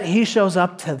 And yet he shows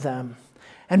up to them.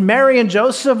 And Mary and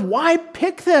Joseph, why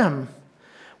pick them?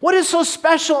 What is so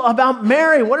special about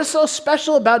Mary? What is so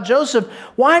special about Joseph?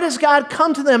 Why does God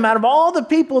come to them out of all the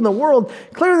people in the world?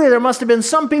 Clearly, there must have been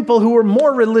some people who were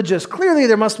more religious. Clearly,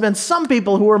 there must have been some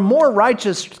people who were more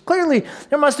righteous. Clearly,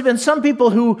 there must have been some people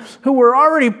who were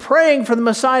already praying for the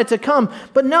Messiah to come.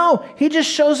 But no, he just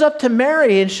shows up to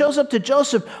Mary and shows up to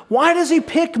Joseph. Why does he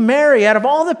pick Mary out of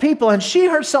all the people? And she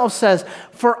herself says,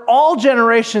 "For all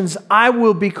generations, I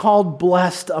will be called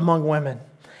blessed among women."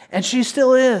 And she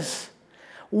still is.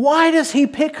 Why does he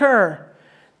pick her?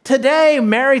 Today,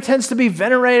 Mary tends to be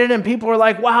venerated and people are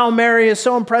like, wow, Mary is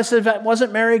so impressive.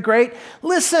 Wasn't Mary great?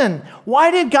 Listen,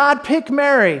 why did God pick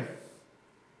Mary?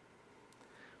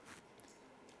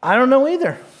 I don't know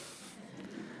either.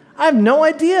 I have no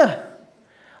idea.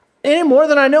 Any more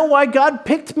than I know why God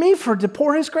picked me to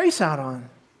pour his grace out on.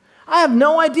 I have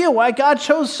no idea why God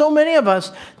chose so many of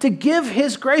us to give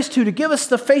his grace to give us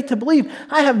the faith to believe.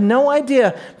 I have no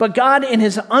idea. But God, in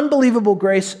his unbelievable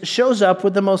grace, shows up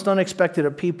with the most unexpected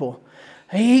of people.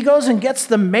 He goes and gets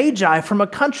the Magi from a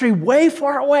country way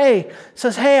far away.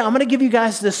 Says, hey, I'm going to give you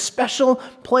guys this special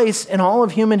place in all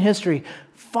of human history.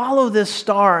 Follow this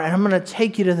star, and I'm going to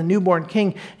take you to the newborn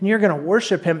king, and you're going to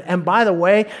worship him. And by the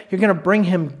way, you're going to bring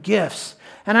him gifts.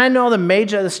 And I know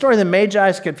the story of the Magi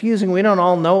is confusing. We don't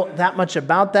all know that much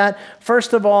about that.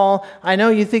 First of all, I know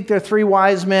you think they're three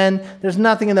wise men. There's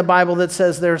nothing in the Bible that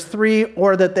says there's three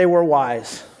or that they were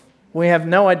wise. We have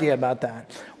no idea about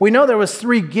that. We know there was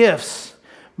 3 gifts.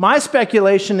 My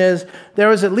speculation is there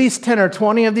was at least 10 or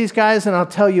 20 of these guys, and I'll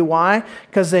tell you why.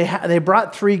 Because they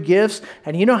brought 3 gifts,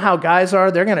 and you know how guys are.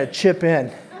 They're going to chip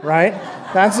in, right?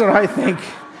 That's what I think.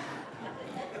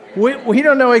 We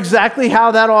don't know exactly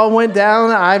how that all went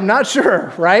down. I'm not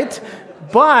sure, right?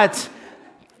 But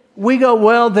we go,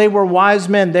 well, they were wise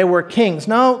men. They were kings.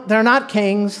 No, they're not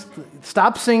kings.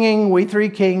 Stop singing, We Three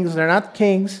Kings. They're not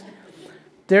kings.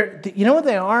 You know what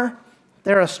they are?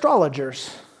 They're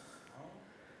astrologers.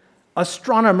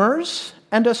 Astronomers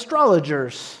and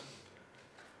astrologers.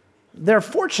 They're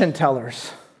fortune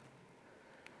tellers.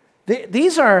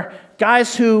 These are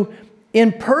guys who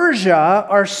in Persia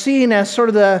are seen as sort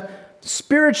of the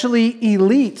spiritually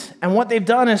elite. And what they've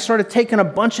done is sort of taken a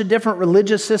bunch of different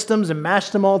religious systems and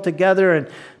mashed them all together and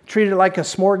treated it like a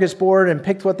smorgasbord and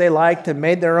picked what they liked and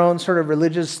made their own sort of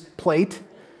religious plate.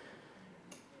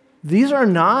 These are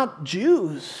not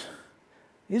Jews.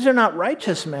 These are not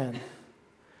righteous men.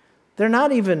 They're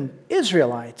not even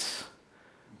Israelites.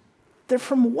 They're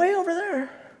from way over there.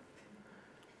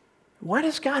 Why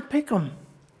does God pick them?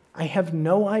 I have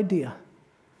no idea.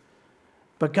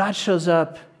 But God shows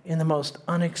up in the most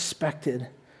unexpected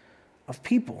of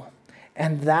people.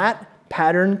 And that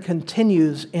pattern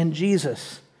continues in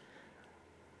Jesus.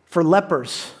 For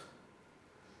lepers,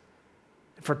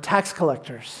 for tax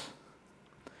collectors,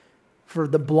 for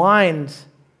the blind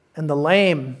and the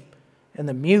lame and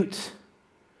the mute,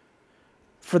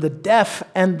 for the deaf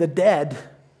and the dead,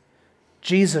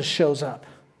 Jesus shows up.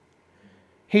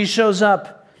 He shows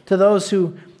up to those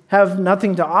who have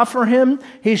nothing to offer him.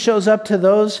 He shows up to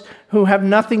those who have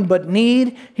nothing but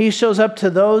need. He shows up to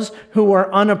those who are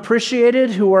unappreciated,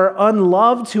 who are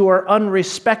unloved, who are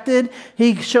unrespected.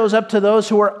 He shows up to those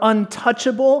who are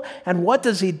untouchable. And what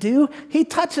does he do? He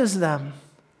touches them.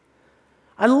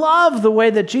 I love the way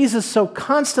that Jesus so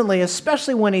constantly,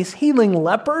 especially when he's healing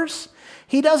lepers,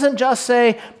 he doesn't just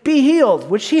say, be healed,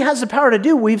 which he has the power to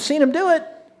do. We've seen him do it.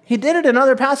 He did it in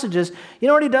other passages. You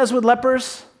know what he does with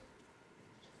lepers?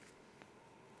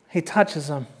 He touches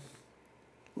them.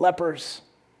 Lepers.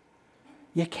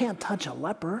 You can't touch a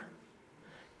leper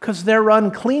because their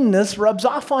uncleanness rubs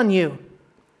off on you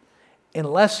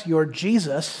unless you're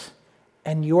Jesus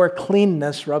and your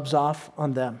cleanness rubs off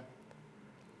on them.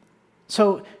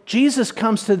 So Jesus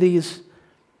comes to these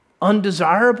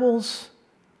undesirables,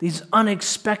 these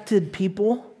unexpected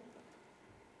people,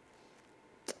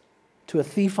 to a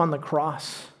thief on the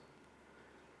cross.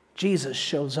 Jesus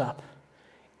shows up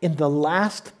in the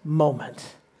last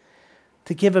moment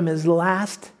to give him his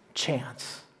last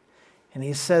chance. And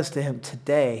he says to him,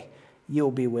 today you'll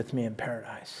be with me in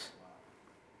paradise.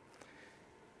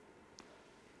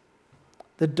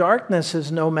 The darkness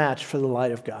is no match for the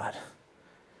light of God.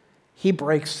 He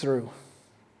breaks through.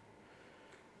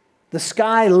 The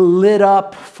sky lit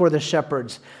up for the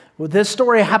shepherds. Well, this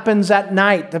story happens at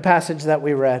night, the passage that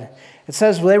we read. It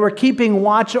says they were keeping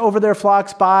watch over their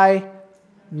flocks by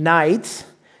night.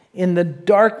 In the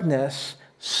darkness,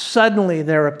 suddenly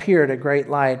there appeared a great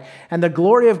light, and the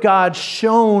glory of God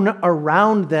shone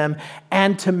around them.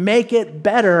 And to make it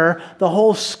better, the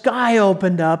whole sky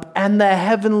opened up, and the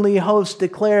heavenly host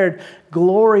declared,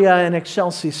 Gloria in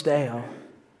excelsis Deo.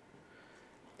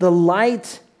 The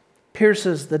light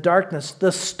pierces the darkness.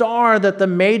 The star that the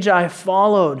Magi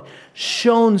followed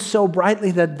shone so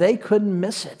brightly that they couldn't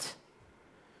miss it.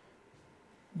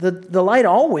 The light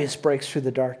always breaks through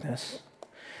the darkness.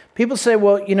 People say,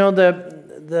 well,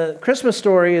 the Christmas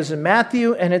story is in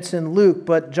Matthew and it's in Luke,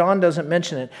 but John doesn't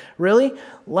mention it. Really?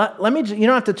 Let me. You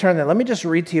don't have to turn there. Let me just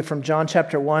read to you from John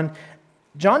chapter 1.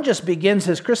 John just begins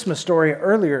his Christmas story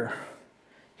earlier.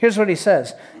 Here's what he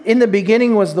says. In the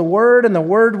beginning was the Word, and the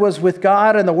Word was with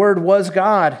God, and the Word was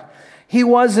God. He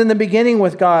was in the beginning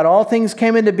with God. All things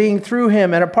came into being through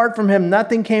him, and apart from him,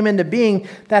 nothing came into being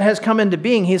that has come into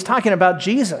being. He's talking about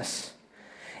Jesus.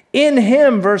 In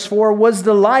him, verse 4, was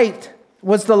the light,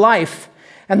 was the life,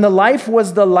 and the life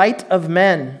was the light of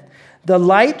men. The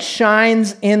light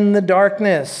shines in the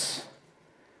darkness,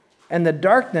 and the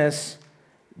darkness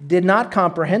did not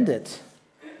comprehend it.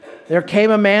 There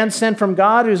came a man sent from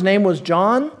God whose name was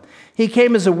John. He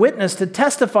came as a witness to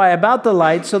testify about the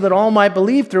light so that all might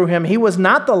believe through him. He was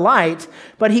not the light,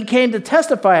 but he came to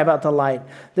testify about the light.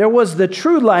 There was the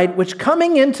true light, which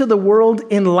coming into the world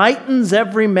enlightens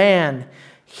every man.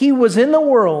 He was in the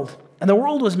world, and the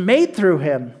world was made through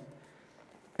him,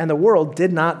 and the world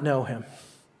did not know him.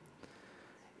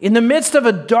 In the midst of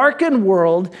a darkened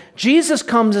world, Jesus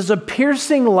comes as a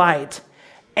piercing light,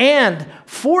 and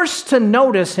forced to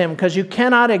notice him, because you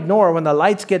cannot ignore when the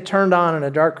lights get turned on in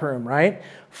a dark room, right?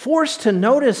 Forced to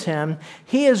notice him,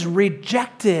 he is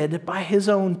rejected by his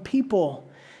own people.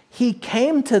 He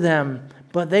came to them,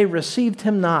 but they received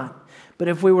him not. But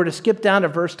if we were to skip down to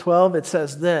verse 12, it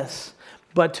says this,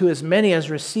 but to as many as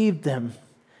received them,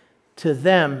 to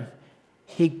them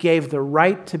he gave the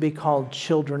right to be called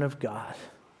children of God.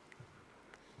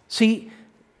 See,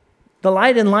 the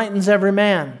light enlightens every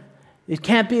man. It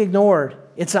can't be ignored.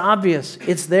 It's obvious.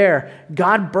 It's there.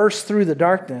 God bursts through the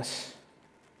darkness.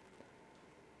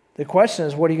 The question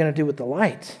is, what are you going to do with the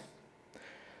light?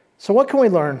 So what can we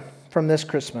learn from this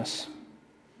Christmas?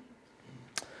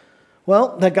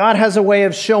 Well, that God has a way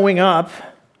of showing up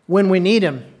when we need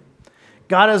him.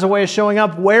 God has a way of showing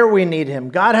up where we need him.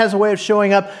 God has a way of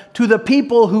showing up to the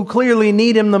people who clearly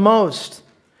need him the most.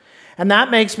 And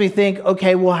that makes me think,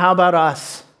 okay, well, how about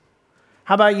us?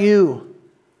 How about you?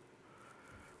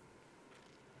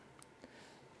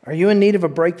 Are you in need of a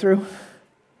breakthrough?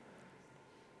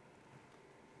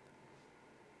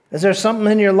 Is there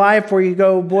something in your life where you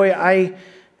go, boy, I'm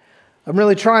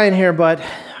really trying here, but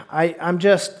I'm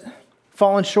just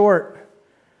falling short?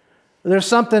 There's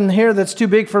something here that's too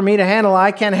big for me to handle.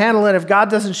 I can't handle it. If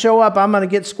God doesn't show up, I'm going to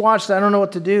get squashed. I don't know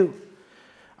what to do.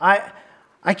 I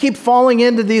keep falling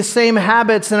into these same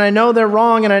habits, and I know they're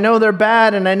wrong, and I know they're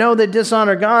bad, and I know they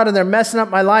dishonor God, and they're messing up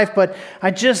my life, but I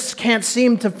just can't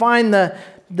seem to find the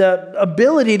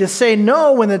ability to say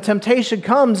no when the temptation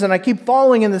comes, and I keep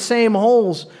falling in the same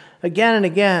holes again and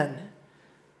again.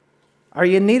 Are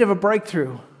you in need of a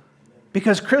breakthrough?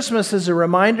 Because Christmas is a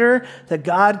reminder that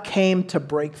God came to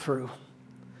break through.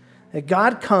 That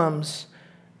God comes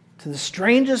to the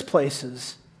strangest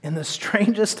places in the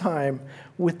strangest time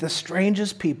with the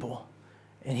strangest people,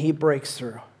 and he breaks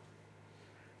through.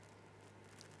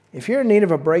 If you're in need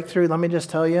of a breakthrough, let me just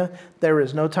tell you, there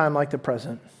is no time like the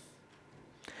present.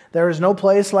 There is no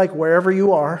place like wherever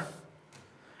you are,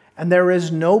 and there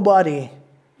is nobody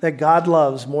that God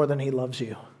loves more than he loves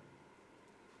you.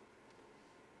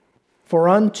 For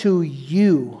unto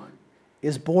you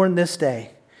is born this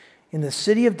day in the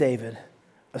city of David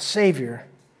a Savior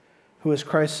who is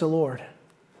Christ the Lord.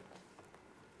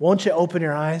 Won't you open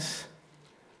your eyes?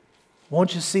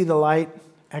 Won't you see the light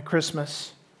at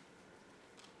Christmas?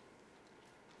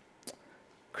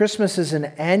 Christmas is an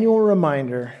annual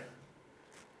reminder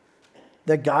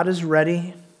that God is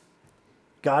ready,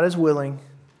 God is willing,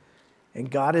 and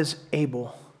God is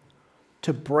able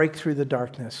to break through the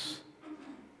darkness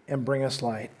and bring us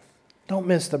light. Don't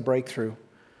miss the breakthrough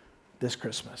this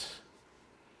Christmas.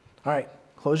 All right,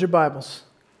 close your Bibles,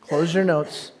 close your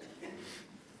notes.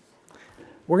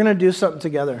 We're going to do something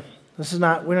together. We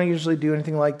don't usually do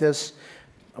anything like this.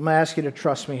 I'm going to ask you to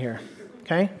trust me here,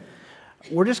 okay?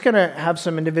 We're just going to have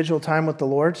some individual time with the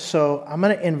Lord, so I'm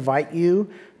going to invite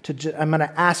you I'm going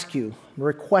to ask you,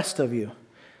 request of you,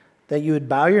 that you would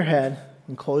bow your head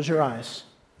and close your eyes.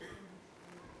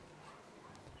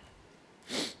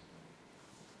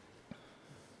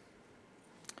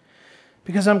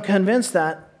 Because I'm convinced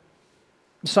that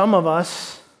some of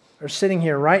us are sitting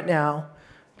here right now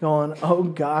going, oh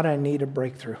God, I need a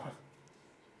breakthrough.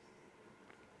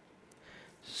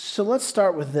 So let's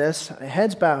start with this.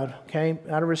 Heads bowed, okay?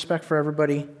 Out of respect for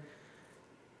everybody.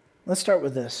 Let's start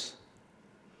with this.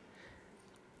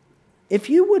 If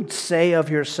you would say of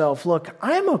yourself, look,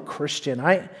 I'm a Christian.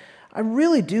 I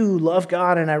really do love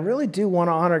God, and I really do want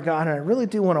to honor God, and I really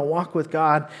do want to walk with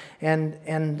God, and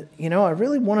I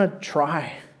really want to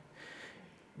try.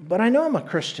 But I know I'm a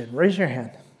Christian. Raise your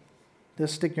hand.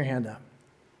 Just stick your hand up.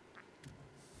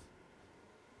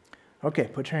 Okay,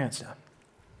 put your hands down.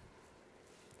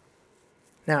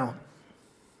 Now,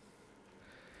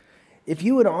 if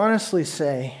you would honestly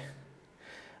say,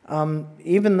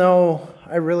 even though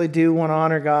I really do want to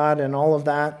honor God and all of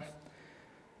that,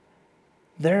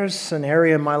 there's an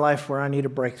area in my life where I need a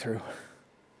breakthrough.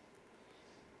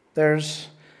 There's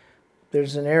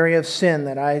an area of sin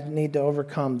that I need to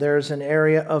overcome. There's an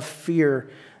area of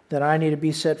fear that I need to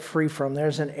be set free from.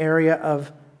 There's an area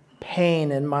of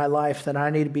pain in my life that I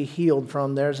need to be healed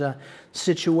from. There's a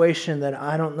situation that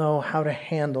I don't know how to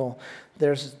handle.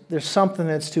 There's something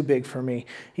that's too big for me.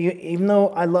 Even though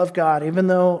I love God, even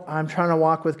though I'm trying to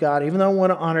walk with God, even though I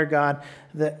want to honor God,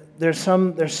 there's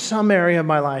some area of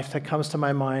my life that comes to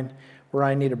my mind where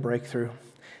I need a breakthrough.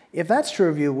 If that's true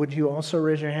of you, would you also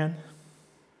raise your hand?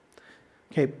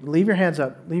 Okay, leave your hands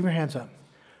up. Leave your hands up.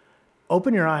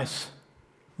 Open your eyes.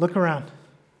 Look around.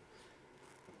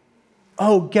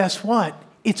 Oh, guess what?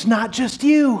 It's not just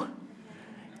you.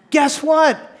 Guess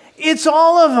what? It's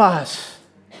all of us.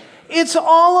 It's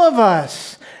all of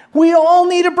us. We all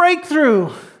need a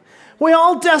breakthrough. We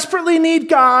all desperately need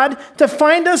God to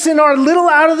find us in our little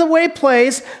out-of-the-way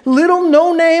place, little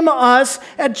no-name us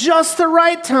at just the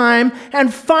right time,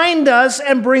 and find us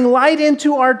and bring light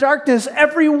into our darkness.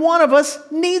 Every one of us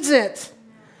needs it.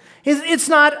 It's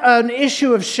not an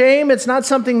issue of shame. It's not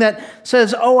something that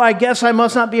says, oh, I guess I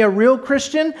must not be a real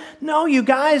Christian. No, you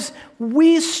guys,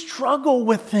 we struggle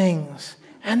with things.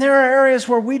 And there are areas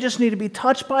where we just need to be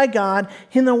touched by God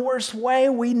in the worst way.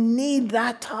 We need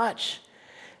that touch.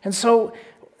 And so,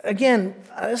 again,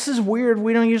 this is weird.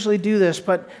 We don't usually do this,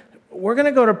 but we're going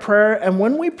to go to prayer. And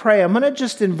when we pray, I'm going to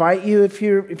just invite you, if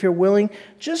you're willing,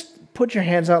 just put your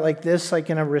hands out like this, like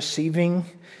in a receiving.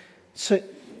 So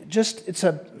it's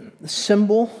a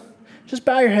symbol. Just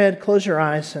bow your head, close your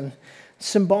eyes, and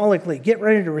symbolically get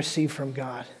ready to receive from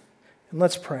God. And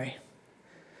let's pray.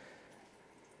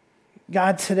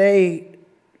 God, today,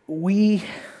 we,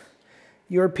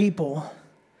 your people,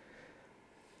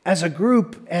 as a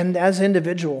group and as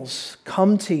individuals,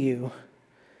 come to you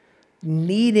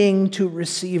needing to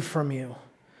receive from you.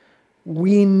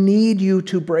 We need you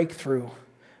to break through.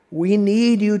 We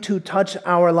need you to touch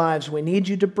our lives. We need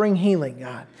you to bring healing,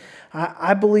 God.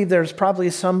 I believe there's probably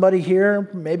somebody here,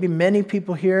 maybe many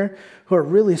people here, who are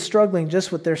really struggling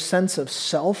just with their sense of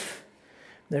self,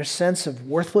 their sense of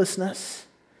worthlessness.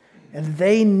 And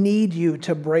they need you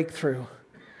to break through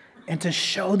and to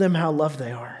show them how loved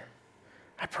they are.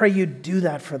 I pray you do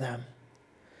that for them.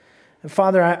 And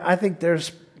Father, I think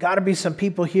there's got to be some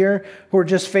people here who are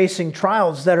just facing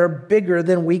trials that are bigger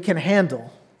than we can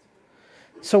handle.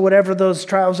 So whatever those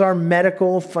trials are,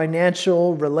 medical,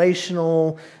 financial,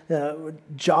 relational,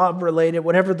 job-related,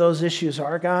 whatever those issues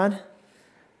are, God,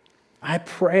 I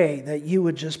pray that you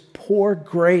would just pour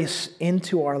grace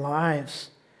into our lives,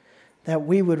 that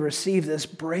we would receive this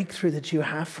breakthrough that you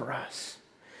have for us.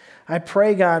 I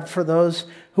pray, God, for those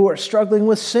who are struggling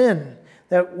with sin,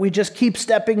 that we just keep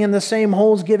stepping in the same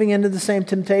holes, giving into the same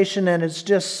temptation, and it's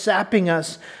just sapping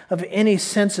us of any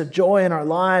sense of joy in our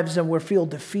lives, and we feel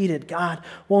defeated. God,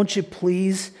 won't you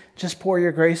please just pour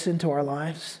your grace into our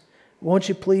lives? Won't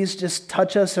you please just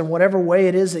touch us in whatever way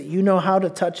it is that you know how to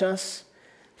touch us?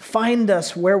 Find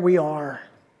us where we are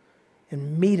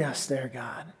and meet us there,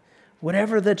 God.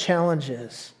 Whatever the challenge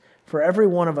is, for every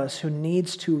one of us who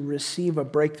needs to receive a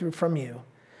breakthrough from you,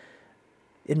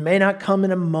 it may not come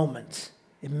in a moment.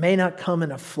 It may not come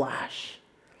in a flash.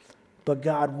 But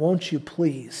God, won't you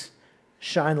please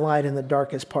shine light in the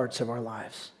darkest parts of our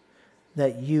lives,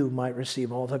 that you might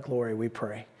receive all the glory, we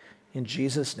pray. In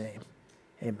Jesus' name,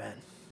 amen.